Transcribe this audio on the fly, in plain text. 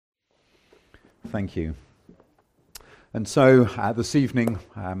Thank you. And so this evening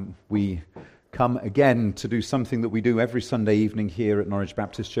we come again to do something that we do every Sunday evening here at Norwich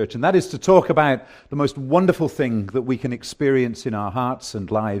Baptist Church, and that is to talk about the most wonderful thing that we can experience in our hearts and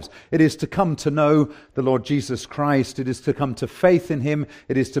lives. It is to come to know the Lord Jesus Christ. It is to come to faith in Him.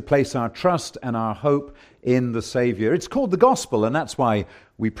 It is to place our trust and our hope in the Saviour. It's called the gospel, and that's why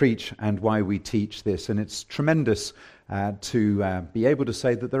we preach and why we teach this. And it's tremendous to be able to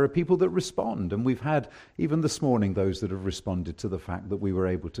say that there are people that respond. And we've had, even this morning, those that have responded to the fact that we were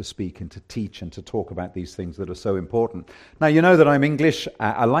able to speak and to teach and to talk about these things that are so important. Now, you know that I'm English.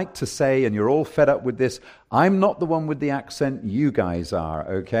 I like to say, and you're all fed up with this, I'm not the one with the accent, you guys are,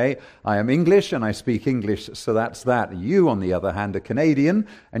 okay? I am English and I speak English, so that's that. You, on the other hand, are Canadian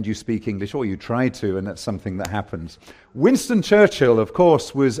and you speak English, or you try to, and that's something that happens. Winston Churchill, of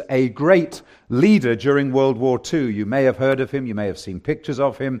course, was a great leader during World War II. You may have heard of him, you may have seen pictures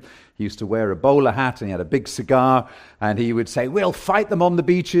of him. He used to wear a bowler hat and he had a big cigar, and he would say, we'll fight them on the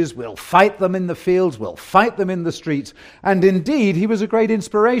beaches, we'll fight them in the fields, we'll fight them in the streets. And indeed, he was a great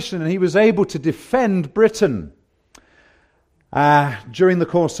inspiration, and he was able to defend Britain during the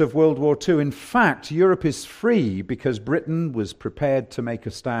course of World War II. In fact, Europe is free because Britain was prepared to make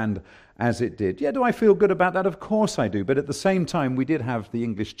a stand as it did. Yeah, do I feel good about that? Of course I do. But at the same time, we did have the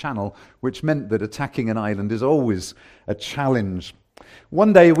English Channel, which meant that attacking an island is always a challenge.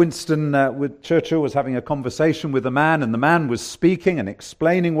 One day, Winston Churchill was having a conversation with a man, and the man was speaking and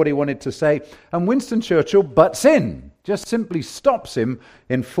explaining what he wanted to say, and Winston Churchill butts in, just simply stops him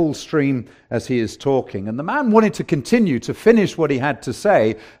in full stream as he is talking. And the man wanted to continue to finish what he had to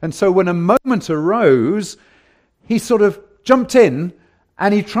say, and so when a moment arose, he sort of jumped in,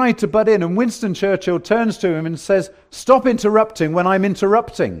 and he tried to butt in, and Winston Churchill turns to him and says, "Stop interrupting when I'm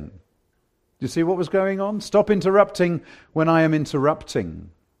interrupting." Do you see what was going on? Stop interrupting when I am interrupting.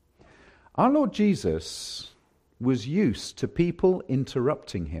 Our Lord Jesus was used to people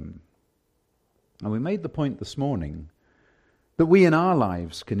interrupting him. And we made the point this morning that we in our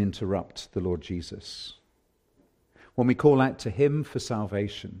lives can interrupt the Lord Jesus when we call out to him for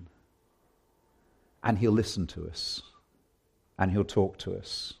salvation. And he'll listen to us. And he'll talk to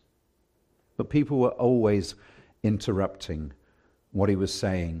us. But people were always interrupting what he was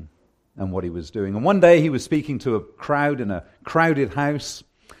saying and what he was doing. And one day he was speaking to a crowd in a crowded house.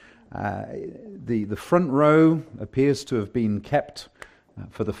 The front row appears to have been kept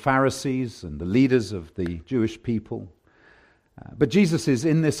for the Pharisees and the leaders of the Jewish people. But Jesus is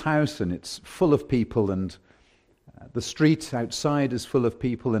in this house, and it's full of people, and the street outside is full of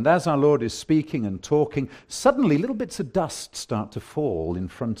people. And as our Lord is speaking and talking, suddenly little bits of dust start to fall in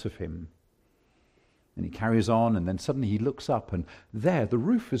front of him. And he carries on, and then suddenly he looks up, and there the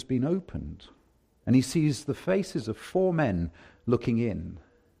roof has been opened. And he sees the faces of 4 men looking in.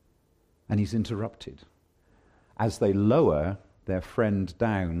 And he's interrupted as they lower their friend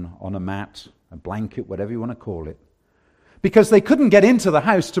down on a mat, a blanket, whatever you want to call it. Because they couldn't get into the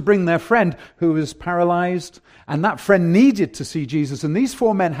house to bring their friend who was paralyzed, and that friend needed to see Jesus. And these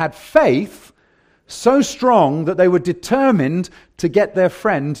 4 men had faith so strong that they were determined to get their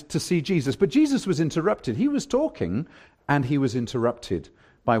friend to see Jesus. But Jesus was interrupted. He was talking, and he was interrupted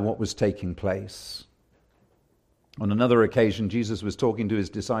by what was taking place. On another occasion, Jesus was talking to his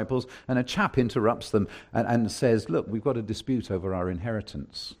disciples, and a chap interrupts them and says, "Look, we've got a dispute over our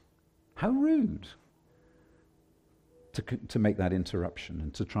inheritance." How rude to make that interruption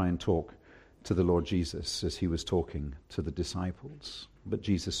and to try and talk to the Lord Jesus as he was talking to the disciples. But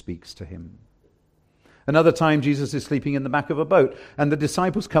Jesus speaks to him. Another time, Jesus is sleeping in the back of a boat, and the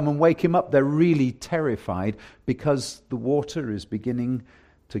disciples come and wake him up. They're really terrified because the water is beginning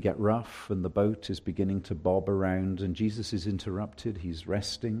to get rough and the boat is beginning to bob around, and Jesus is interrupted. He's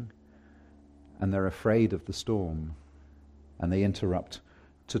resting, and they're afraid of the storm, and they interrupt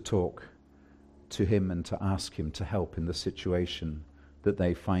to talk to him and to ask him to help in the situation that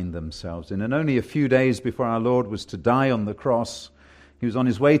they find themselves in. And only a few days before our Lord was to die on the cross, he was on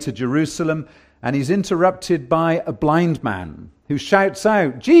his way to Jerusalem, and he's interrupted by a blind man who shouts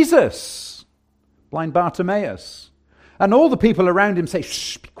out, "Jesus!" Blind Bartimaeus. And all the people around him say,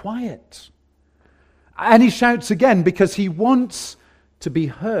 "Shh, be quiet." And he shouts again because he wants to be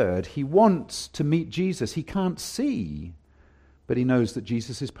heard. He wants to meet Jesus. He can't see, but he knows that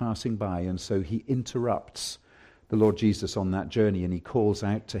Jesus is passing by, and so he interrupts the Lord Jesus on that journey, and he calls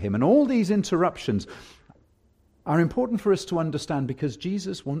out to him. And all these interruptions are important for us to understand because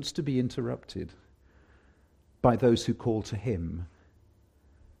Jesus wants to be interrupted by those who call to him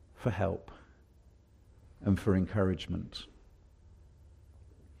for help and for encouragement.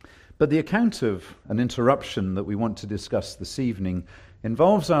 But the account of an interruption that we want to discuss this evening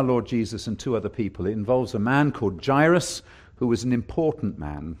involves our Lord Jesus and two other people. It involves a man called Jairus, who was an important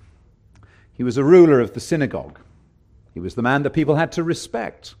man. He was a ruler of the synagogue. He was the man that people had to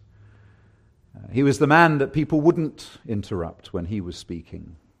respect. He was the man that people wouldn't interrupt when he was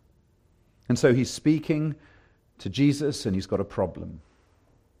speaking. And so he's speaking to Jesus, and he's got a problem.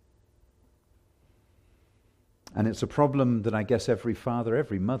 And it's a problem that I guess every father,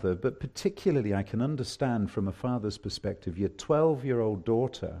 every mother, but particularly I can understand from a father's perspective. Your 12-year-old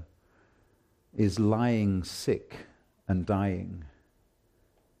daughter is lying sick and dying.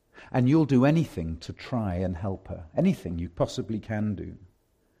 And you'll do anything to try and help her, anything you possibly can do.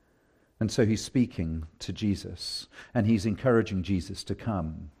 And so he's speaking to Jesus, and he's encouraging Jesus to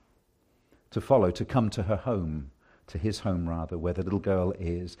come, to follow, to come to her home, to his home rather, where the little girl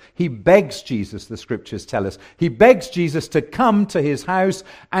is. He begs Jesus, the scriptures tell us, he begs Jesus to come to his house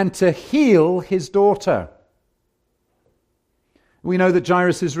and to heal his daughter. We know that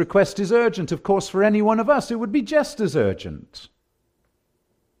Jairus' request is urgent. Of course, for any one of us, it would be just as urgent.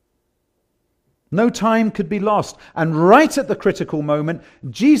 No time could be lost. And right at the critical moment,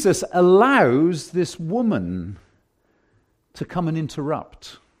 Jesus allows this woman to come and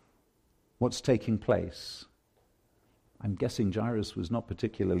interrupt what's taking place. I'm guessing Jairus was not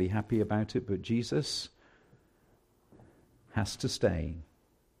particularly happy about it, but Jesus has to stay.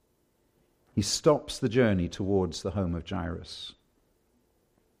 He stops the journey towards the home of Jairus.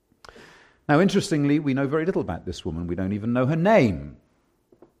 Now, interestingly, we know very little about this woman. We don't even know her name.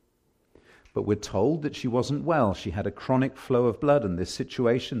 But we're told that she wasn't well. She had a chronic flow of blood, and this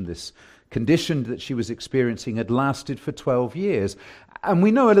situation, this condition that she was experiencing had lasted for 12 years. And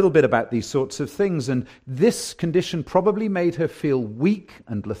we know a little bit about these sorts of things, and this condition probably made her feel weak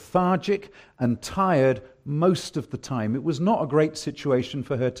and lethargic and tired most of the time. It was not a great situation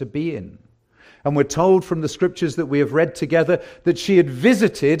for her to be in. And we're told from the scriptures that we have read together that she had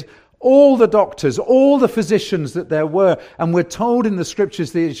visited all the doctors, all the physicians that there were, and we're told in the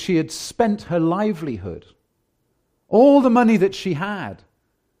scriptures that she had spent her livelihood, all the money that she had,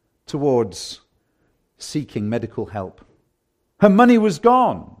 towards seeking medical help. Her money was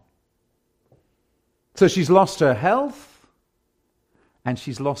gone. So she's lost her health and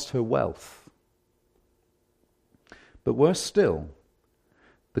she's lost her wealth. But worse still,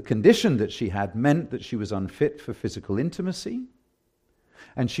 the condition that she had meant that she was unfit for physical intimacy,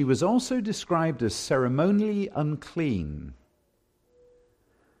 and she was also described as ceremonially unclean.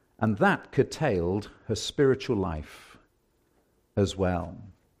 And that curtailed her spiritual life as well.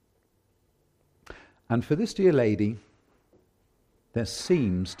 And for this dear lady, there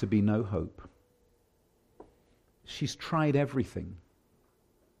seems to be no hope. She's tried everything.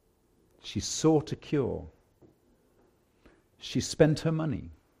 She's sought a cure. She's spent her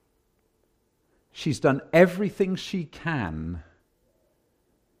money. She's done everything she can.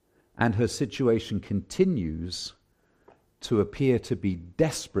 And her situation continues to appear to be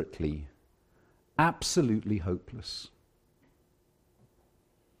desperately, absolutely hopeless.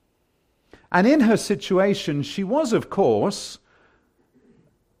 And in her situation, she was, of course,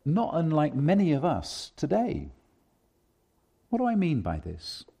 not unlike many of us today. What do I mean by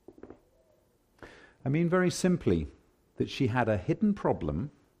this? I mean very simply that she had a hidden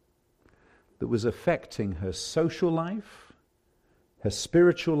problem that was affecting her social life, her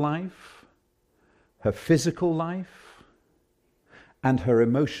spiritual life, her physical life, and her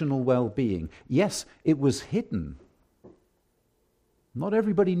emotional well-being. Yes, it was hidden. Not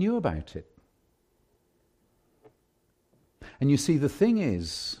everybody knew about it. And you see, the thing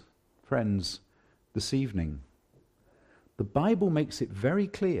is, friends, this evening, the Bible makes it very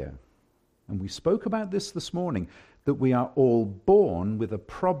clear, and we spoke about this morning, that we are all born with a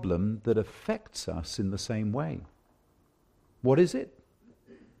problem that affects us in the same way. What is it?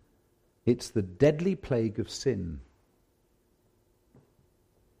 It's the deadly plague of sin.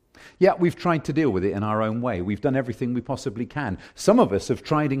 Yeah, we've tried to deal with it in our own way. We've done everything we possibly can. Some of us have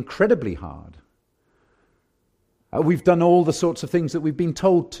tried incredibly hard. We've done all the sorts of things that we've been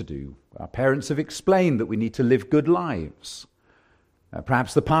told to do. Our parents have explained that we need to live good lives.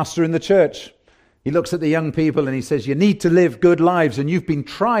 Perhaps the pastor in the church, he looks at the young people and he says, you need to live good lives, and you've been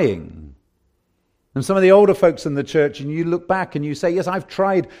trying. And some of the older folks in the church, and you look back and you say, yes, I've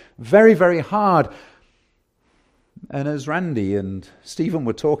tried very, very hard. And as Randy and Stephen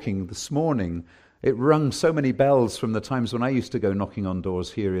were talking this morning, it rung so many bells from the times when I used to go knocking on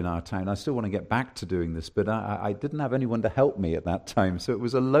doors here in our town. I still want to get back to doing this, but I didn't have anyone to help me at that time, so it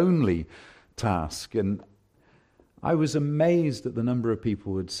was a lonely task. And I was amazed at the number of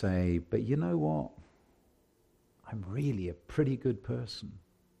people who would say, but you know what? I'm really a pretty good person.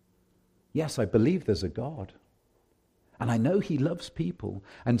 Yes, I believe there's a God. And I know he loves people.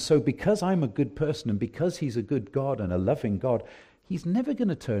 And so because I'm a good person and because he's a good God and a loving God, he's never going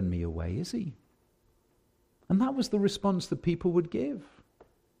to turn me away, is he? And that was the response that people would give.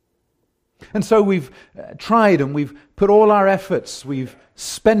 And so we've tried and we've put all our efforts, we've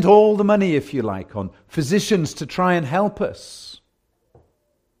spent all the money, if you like, on physicians to try and help us.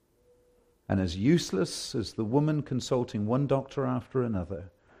 And as useless as the woman consulting one doctor after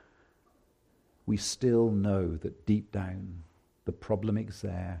another, we still know that deep down the problem is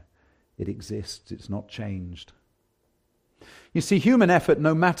there. It exists. It's not changed. You see, human effort,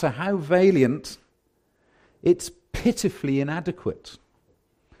 no matter how valiant, it's pitifully inadequate.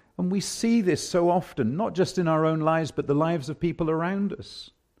 And we see this so often, not just in our own lives, but the lives of people around us.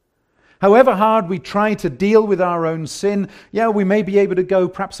 However hard we try to deal with our own sin, we may be able to go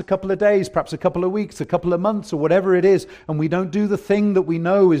perhaps a couple of days, perhaps a couple of weeks, a couple of months, or whatever it is, and we don't do the thing that we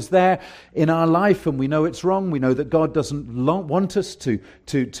know is there in our life, and we know it's wrong. We know that God doesn't want us to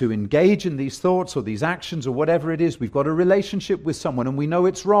engage in these thoughts or these actions or whatever it is. We've got a relationship with someone, and we know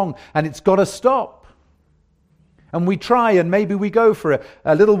it's wrong, and it's got to stop. And we try, and maybe we go for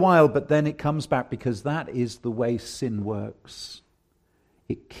a little while, but then it comes back, because that is the way sin works.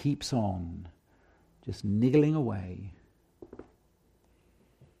 It keeps on, just niggling away.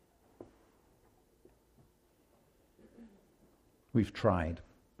 We've tried,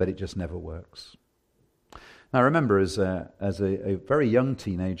 but it just never works. Now, I remember as a very young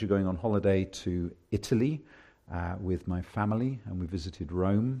teenager going on holiday to Italy with my family, and we visited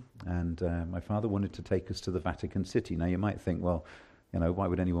Rome, and my father wanted to take us to the Vatican City. Now, you might think, well, why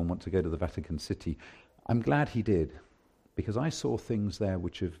would anyone want to go to the Vatican City? I'm glad he did, because I saw things there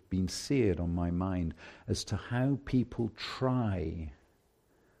which have been seared on my mind as to how people try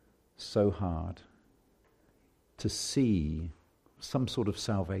so hard to see some sort of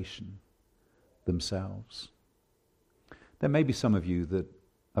salvation themselves. There may be some of you that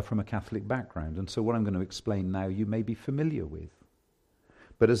are from a Catholic background, and so what I'm going to explain now you may be familiar with.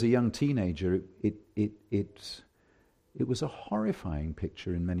 But as a young teenager, it was a horrifying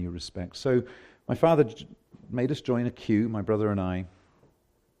picture in many respects. So my father made us join a queue, my brother and I,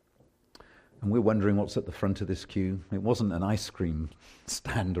 and we're wondering what's at the front of this queue. It wasn't an ice cream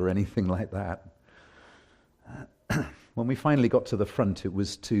stand or anything like that. When we finally got to the front, it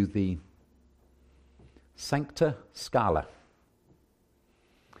was to the Sancta Scala.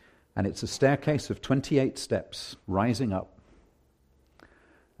 And it's a staircase of 28 steps rising up.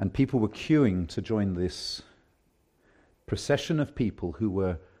 And people were queuing to join this procession of people who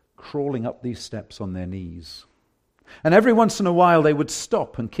were crawling up these steps on their knees. And every once in a while they would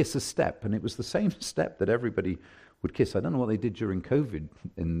stop and kiss a step, and it was the same step that everybody would kiss. I don't know what they did during COVID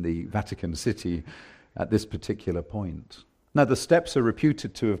in the Vatican City at this particular point. Now, the steps are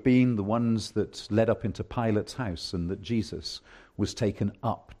reputed to have been the ones that led up into Pilate's house, and that Jesus was taken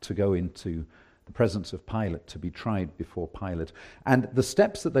up to go into the presence of Pilate to be tried before Pilate. And the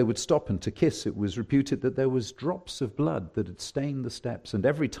steps that they would stop and to kiss, it was reputed that there was drops of blood that had stained the steps. And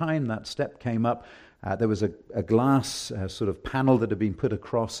every time that step came up, there was a glass sort of panel that had been put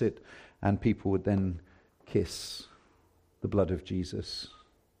across it, and people would then kiss the blood of Jesus.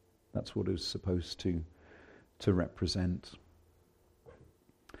 That's what it was supposed to represent.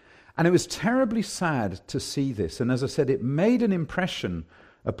 And it was terribly sad to see this. And as I said, it made an impression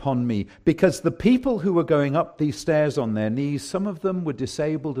upon me, because the people who were going up these stairs on their knees, some of them were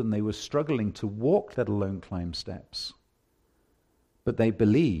disabled and they were struggling to walk, let alone climb steps. But they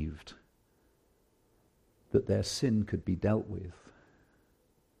believed that their sin could be dealt with,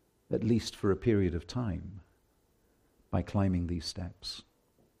 at least for a period of time, by climbing these steps.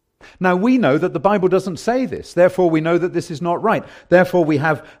 Now, we know that the Bible doesn't say this. Therefore, we know that this is not right. Therefore, we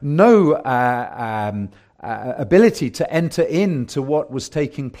have no ability to enter into what was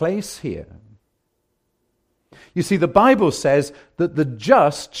taking place here. You see, the Bible says that the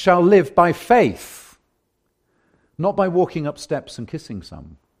just shall live by faith, not by walking up steps and kissing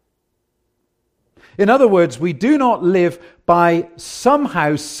some. In other words, we do not live by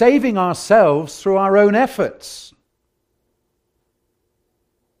somehow saving ourselves through our own efforts.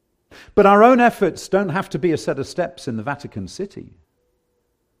 But our own efforts don't have to be a set of steps in the Vatican City.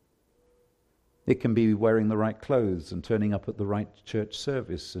 It can be wearing the right clothes and turning up at the right church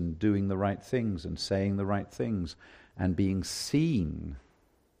service and doing the right things and saying the right things and being seen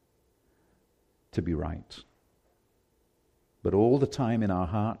to be right. But all the time in our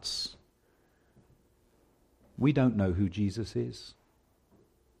hearts, we don't know who Jesus is.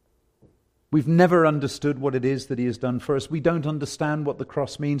 We've never understood what it is that he has done for us. We don't understand what the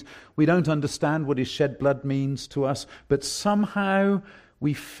cross means. We don't understand what his shed blood means to us. But somehow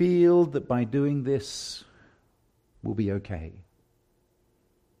we feel that by doing this, we'll be okay.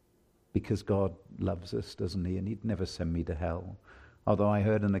 Because God loves us, doesn't he? And he'd never send me to hell. Although I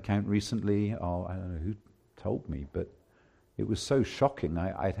heard an account recently, I don't know who told me, but it was so shocking,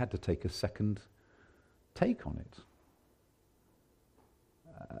 I'd had to take a second take on it.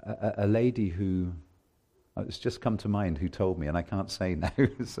 A lady who, it's just come to mind, who told me, and I can't say now,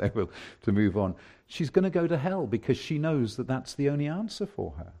 so we'll to move on. She's going to go to hell because she knows that that's the only answer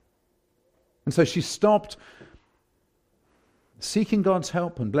for her. And so she stopped seeking God's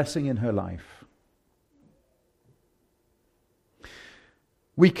help and blessing in her life.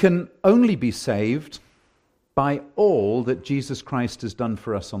 We can only be saved by all that Jesus Christ has done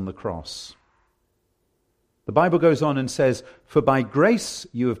for us on the cross. The Bible goes on and says, "For by grace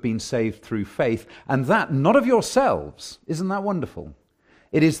you have been saved through faith, and that not of yourselves." Isn't that wonderful?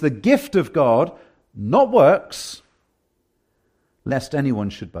 "It is the gift of God, not works, lest anyone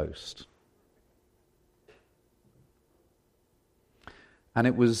should boast." And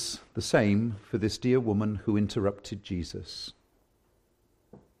it was the same for this dear woman who interrupted Jesus.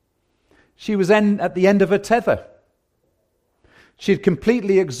 She was at the end of her tether. She had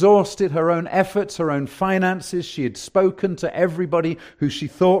completely exhausted her own efforts, her own finances. She had spoken to everybody who she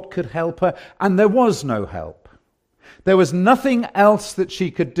thought could help her, and there was no help. There was nothing else that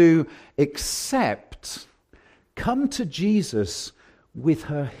she could do except come to Jesus with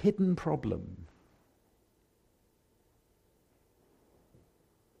her hidden problem.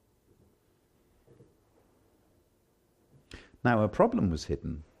 Now, her problem was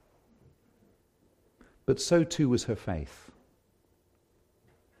hidden, but so too was her faith.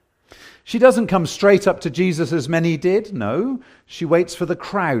 She doesn't come straight up to Jesus as many did. No, she waits for the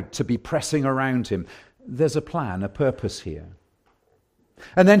crowd to be pressing around him. There's a plan, a purpose here.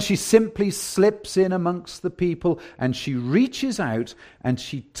 And then she simply slips in amongst the people and she reaches out and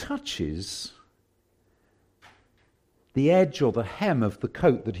she touches the edge or the hem of the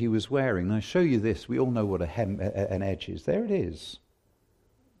coat that he was wearing. And I show you this. We all know what an edge is. There it is.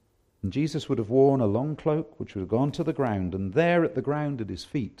 And Jesus would have worn a long cloak which would have gone to the ground, and there at the ground at his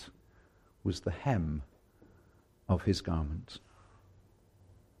feet was the hem of his garment.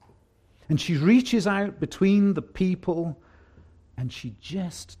 And she reaches out between the people and she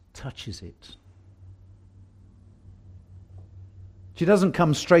just touches it. She doesn't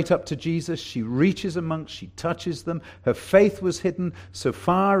come straight up to Jesus. She reaches amongst, she touches them. Her faith was hidden so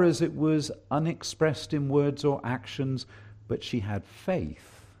far as it was unexpressed in words or actions, but she had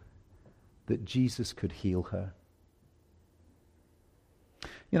faith that Jesus could heal her.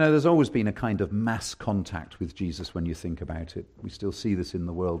 You know, there's always been a kind of mass contact with Jesus when you think about it. We still see this in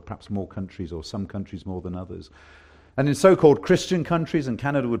the world, perhaps more countries or some countries more than others. And in so-called Christian countries, and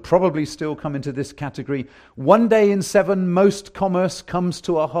Canada would probably still come into this category, 1 day in 7, most commerce comes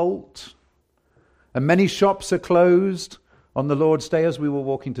to a halt. And many shops are closed. On the Lord's Day, as we were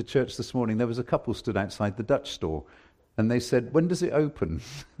walking to church this morning, there was a couple stood outside the Dutch store. And they said, "When does it open?"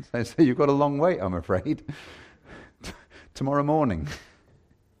 I said, "You've got a long wait, I'm afraid." Tomorrow morning.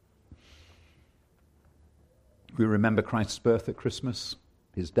 We remember Christ's birth at Christmas,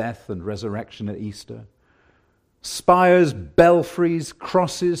 his death and resurrection at Easter. Spires, belfries,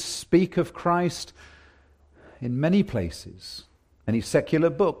 crosses speak of Christ in many places. Many secular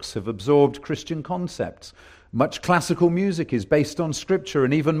books have absorbed Christian concepts. Much classical music is based on Scripture,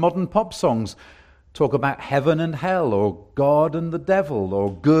 and even modern pop songs talk about heaven and hell, or God and the devil,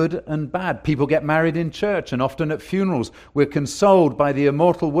 or good and bad. People get married in church, and often at funerals we're consoled by the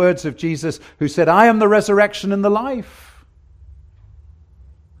immortal words of Jesus, who said, "I am the resurrection and the life."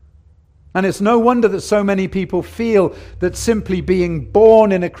 And it's no wonder that so many people feel that simply being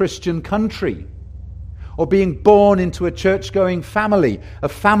born in a Christian country, or being born into a church-going family, a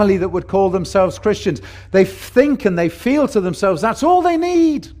family that would call themselves Christians, they think and they feel to themselves that's all they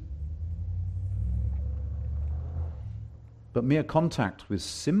need. But mere contact with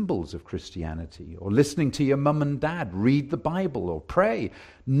symbols of Christianity, or listening to your mum and dad read the Bible or pray,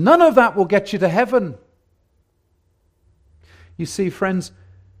 none of that will get you to heaven. You see, friends,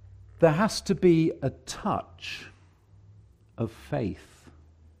 there has to be a touch of faith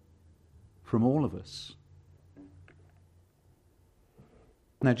from all of us.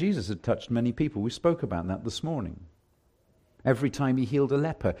 Now, Jesus had touched many people. We spoke about that this morning. Every time he healed a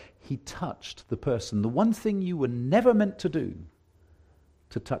leper, he touched the person. The one thing you were never meant to do,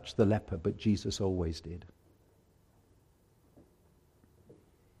 to touch the leper, but Jesus always did.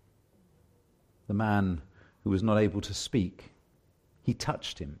 The man who was not able to speak, he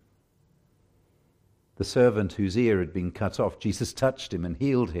touched him. The servant whose ear had been cut off, Jesus touched him and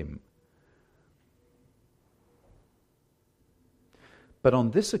healed him. But on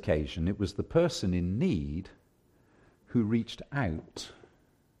this occasion, it was the person in need who reached out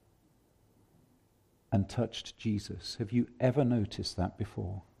and touched Jesus. Have you ever noticed that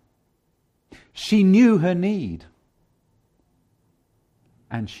before? She knew her need,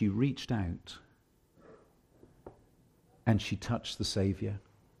 and she reached out, and she touched the Savior.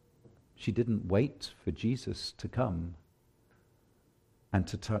 She didn't wait for Jesus to come and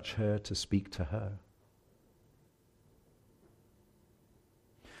to touch her, to speak to her.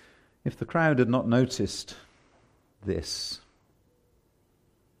 If the crowd had not noticed this,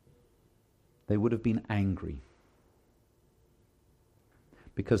 they would have been angry,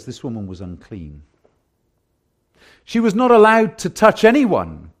 because this woman was unclean. She was not allowed to touch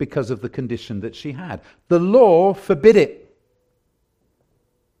anyone because of the condition that she had. The law forbid it.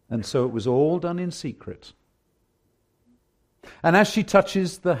 And so it was all done in secret. And as she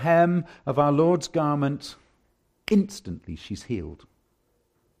touches the hem of our Lord's garment, instantly she's healed.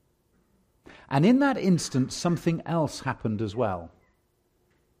 And in that instant, something else happened as well.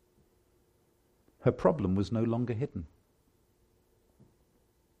 Her problem was no longer hidden.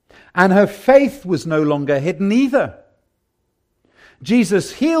 And her faith was no longer hidden either.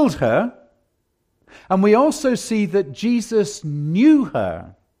 Jesus healed her, and we also see that Jesus knew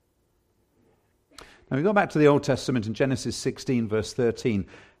her. Now we go back to the Old Testament in Genesis 16, verse 13.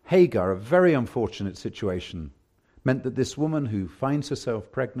 Hagar, a very unfortunate situation, meant that this woman who finds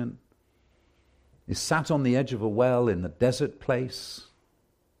herself pregnant is sat on the edge of a well in the desert place,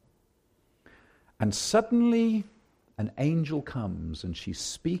 and suddenly an angel comes and she's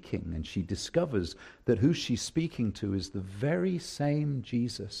speaking, and she discovers that who she's speaking to is the very same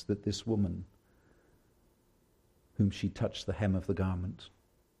Jesus that this woman whom she touched the hem of the garment.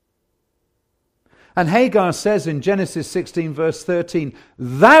 And Hagar says in Genesis 16 verse 13,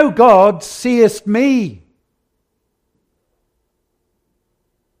 "Thou God seest me."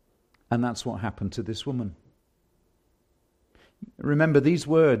 And that's what happened to this woman. Remember, these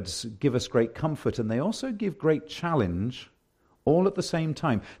words give us great comfort, and they also give great challenge all at the same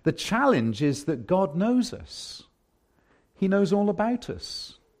time. The challenge is that God knows us. He knows all about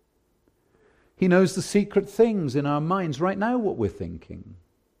us. He knows the secret things in our minds right now, what we're thinking.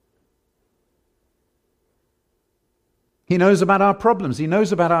 He knows about our problems. He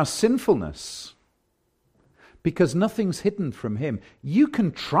knows about our sinfulness. Because nothing's hidden from him. You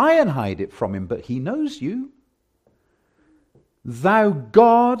can try and hide it from him, but he knows you. Thou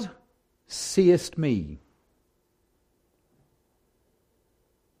God seest me.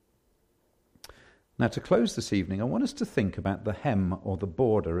 Now, to close this evening, I want us to think about the hem or the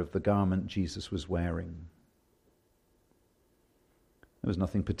border of the garment Jesus was wearing. There was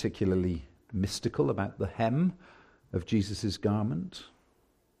nothing particularly mystical about the hem of Jesus' garment,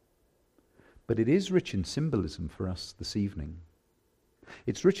 but it is rich in symbolism for us this evening.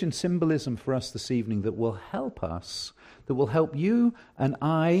 It's rich in symbolism for us this evening that will help us, that will help you and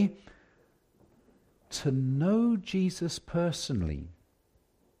I to know Jesus personally.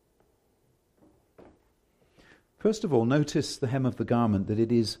 First of all, notice the hem of the garment, that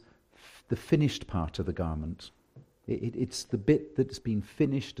it is the finished part of the garment. It's the bit that's been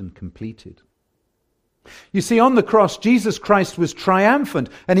finished and completed. You see, on the cross, Jesus Christ was triumphant,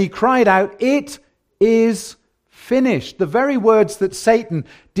 and he cried out, "It is finished." The very words that Satan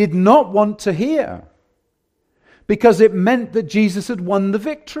did not want to hear, because it meant that Jesus had won the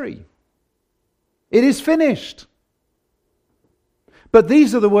victory. It is finished. But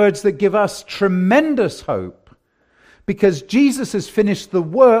these are the words that give us tremendous hope, because Jesus has finished the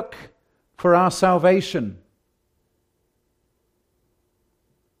work for our salvation.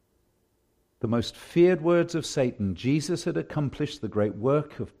 The most feared words of Satan, Jesus had accomplished the great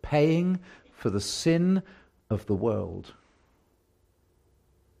work of paying for the sin of the world.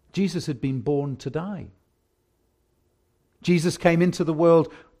 Jesus had been born to die. Jesus came into the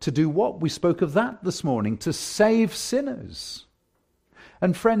world to do what? We spoke of that this morning, to save sinners.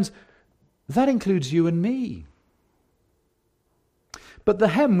 And friends, that includes you and me. But the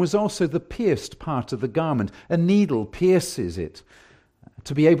hem was also the pierced part of the garment. A needle pierces it,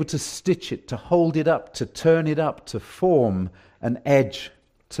 to be able to stitch it, to hold it up, to turn it up, to form an edge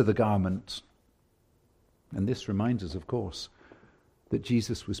to the garment. And this reminds us, of course, that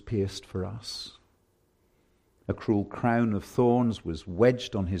Jesus was pierced for us. A cruel crown of thorns was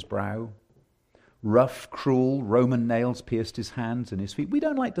wedged on his brow. Rough, cruel Roman nails pierced his hands and his feet. We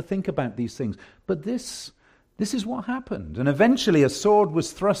don't like to think about these things, but this is what happened. And eventually a sword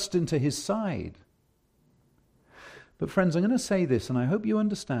was thrust into his side. But friends, I'm going to say this, and I hope you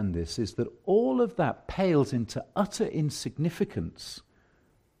understand this, is that all of that pales into utter insignificance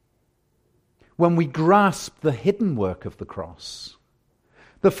when we grasp the hidden work of the cross.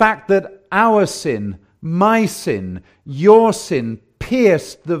 The fact that our sin My sin, your sin,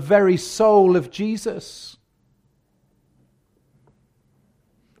 pierced the very soul of Jesus.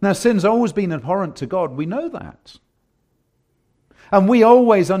 Now, sin's always been abhorrent to God. We know that. And we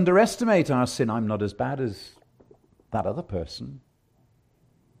always underestimate our sin. I'm not as bad as that other person.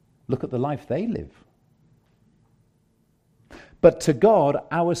 Look at the life they live. But to God,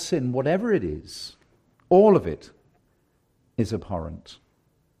 our sin, whatever it is, all of it is abhorrent.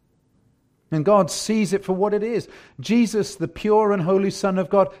 And God sees it for what it is. Jesus, the pure and holy Son of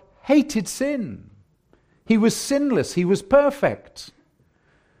God, hated sin. He was sinless. He was perfect.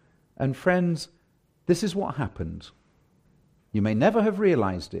 And friends, this is what happened. You may never have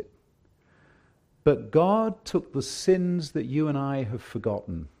realized it, but God took the sins that you and I have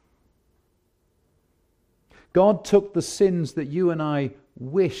forgotten. God took the sins that you and I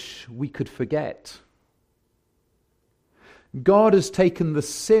wish we could forget. God has taken the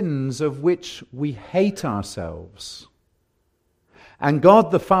sins of which we hate ourselves, and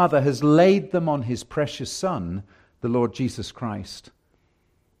God the Father has laid them on his precious Son, the Lord Jesus Christ.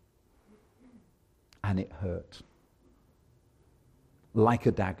 And it hurt. Like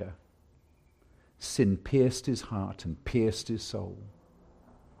a dagger. Sin pierced his heart and pierced his soul.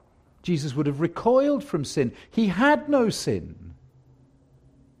 Jesus would have recoiled from sin. He had no sin.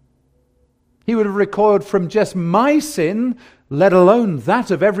 He would have recoiled from just my sin, let alone that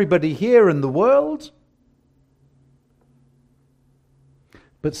of everybody here in the world.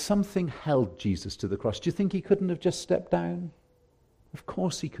 But something held Jesus to the cross. Do you think he couldn't have just stepped down? Of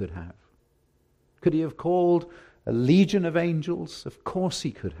course he could have. Could he have called a legion of angels? Of course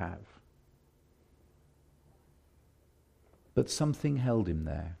he could have. But something held him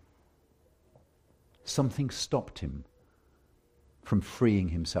there. Something stopped him from freeing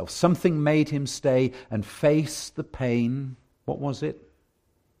himself. Something made him stay and face the pain. What was it?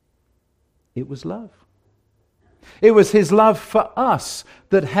 It was love. It was his love for us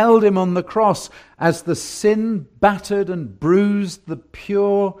that held him on the cross as the sin-battered and bruised, the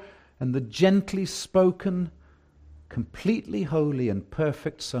pure and the gently spoken, completely holy and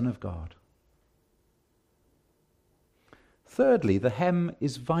perfect Son of God. Thirdly, the hem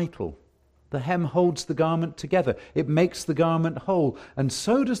is vital. The hem holds the garment together. It makes the garment whole. And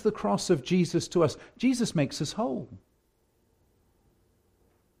so does the cross of Jesus to us. Jesus makes us whole.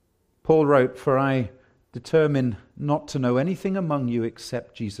 Paul wrote, "For I determine not to know anything among you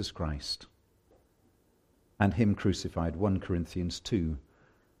except Jesus Christ and him crucified." 1 Corinthians 2,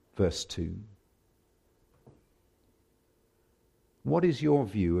 verse 2. What is your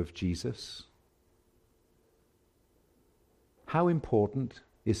view of Jesus? How important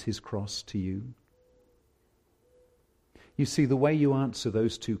is his cross to you? You see, the way you answer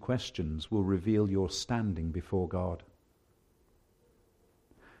those two questions will reveal your standing before God.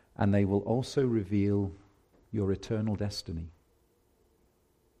 And they will also reveal your eternal destiny.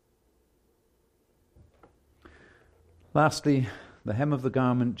 Lastly, the hem of the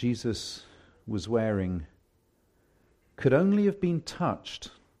garment Jesus was wearing could only have been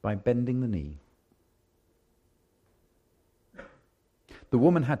touched by bending the knee. The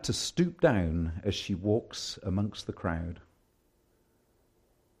woman had to stoop down as she walks amongst the crowd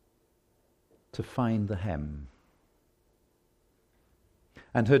to find the hem.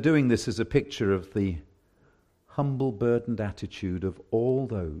 And her doing this is a picture of the humble, burdened attitude of all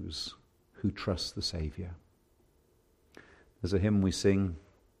those who trust the Saviour. There's a hymn we sing,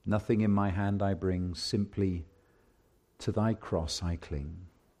 "Nothing in my hand I bring, simply to thy cross I cling."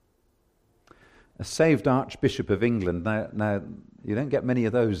 A saved Archbishop of England, now you don't get many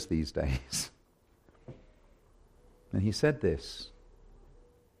of those these days. And he said this.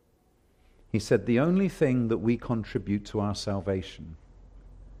 He said, "The only thing that we contribute to our salvation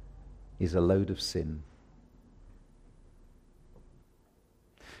is a load of sin."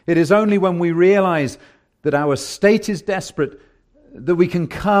 It is only when we realize that our state is desperate that we can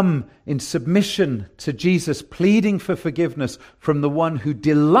come in submission to Jesus, pleading for forgiveness from the one who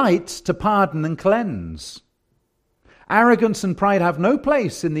delights to pardon and cleanse. Arrogance and pride have no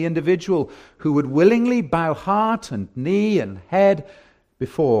place in the individual who would willingly bow heart and knee and head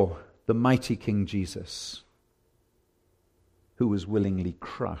before the mighty King Jesus, who was willingly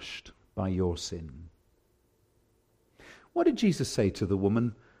crushed by your sin. What did Jesus say to the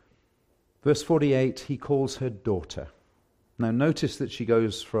woman? Verse 48, he calls her daughter. Now notice that she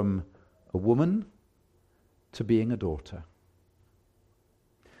goes from a woman to being a daughter.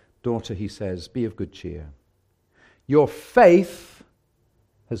 Daughter, he says, be of good cheer. Your faith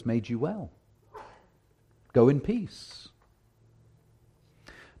has made you well. Go in peace.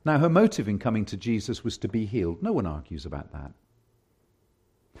 Now her motive in coming to Jesus was to be healed. No one argues about that.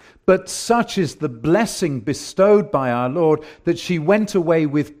 But such is the blessing bestowed by our Lord that she went away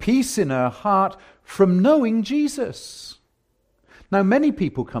with peace in her heart from knowing Jesus. Now, many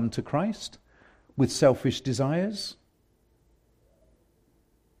people come to Christ with selfish desires.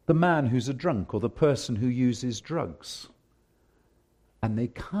 The man who's a drunk or the person who uses drugs. And they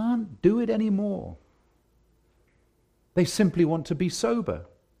can't do it anymore. They simply want to be sober.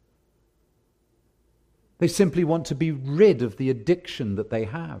 They simply want to be rid of the addiction that they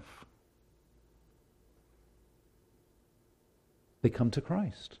have. They come to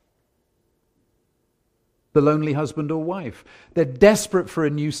Christ. The lonely husband or wife. They're desperate for a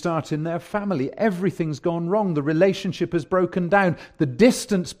new start in their family. Everything's gone wrong. The relationship has broken down. The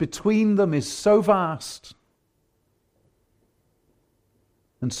distance between them is so vast.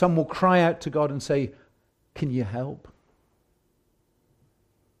 And some will cry out to God and say, "Can you help?"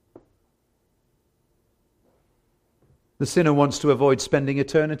 The sinner wants to avoid spending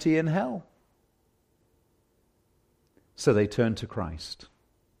eternity in hell. So they turn to Christ.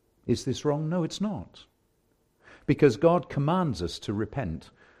 Is this wrong? No, it's not. Because God commands us to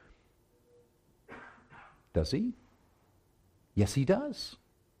repent. Does he? Yes, he does.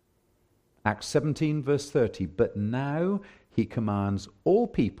 Acts 17, verse 30. But now he commands all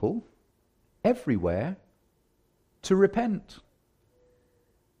people, everywhere, to repent.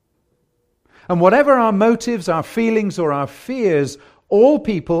 And whatever our motives, our feelings, or our fears, all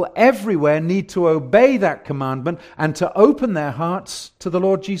people everywhere need to obey that commandment and to open their hearts to the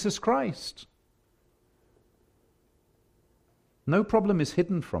Lord Jesus Christ. No problem is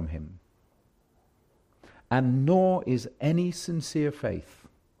hidden from him, and nor is any sincere faith.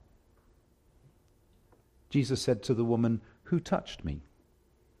 Jesus said to the woman, "Who touched me?"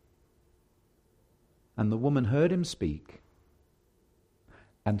 And the woman heard him speak,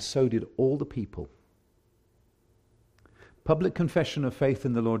 and so did all the people. Public confession of faith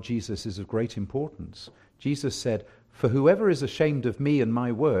in the Lord Jesus is of great importance. Jesus said, "For whoever is ashamed of me and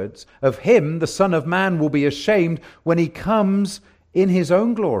my words, of him the Son of Man will be ashamed when he comes in his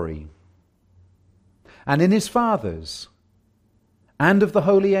own glory, and in his Father's, and of the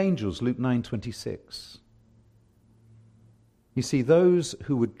holy angels," Luke 9:26. You see, those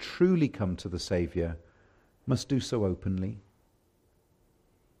who would truly come to the Saviour must do so openly.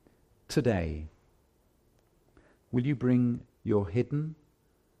 Today, will you bring your hidden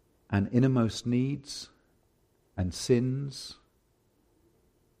and innermost needs and sins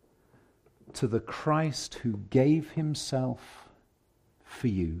to the Christ who gave himself for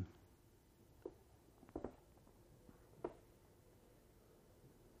you?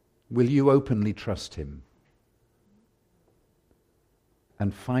 Will you openly trust him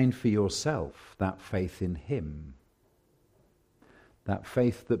and find for yourself that faith in him? That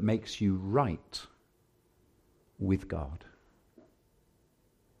faith that makes you right with God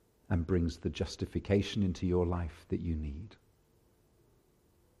and brings the justification into your life that you need.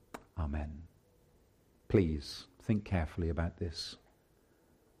 Amen. Please think carefully about this.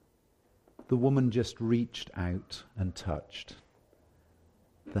 The woman just reached out and touched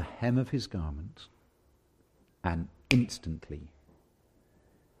the hem of his garment, and instantly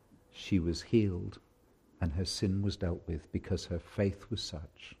she was healed and her sin was dealt with because her faith was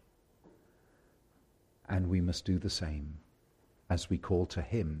such. And we must do the same as we call to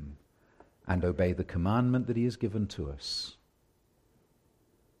him and obey the commandment that he has given to us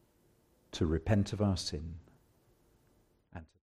to repent of our sin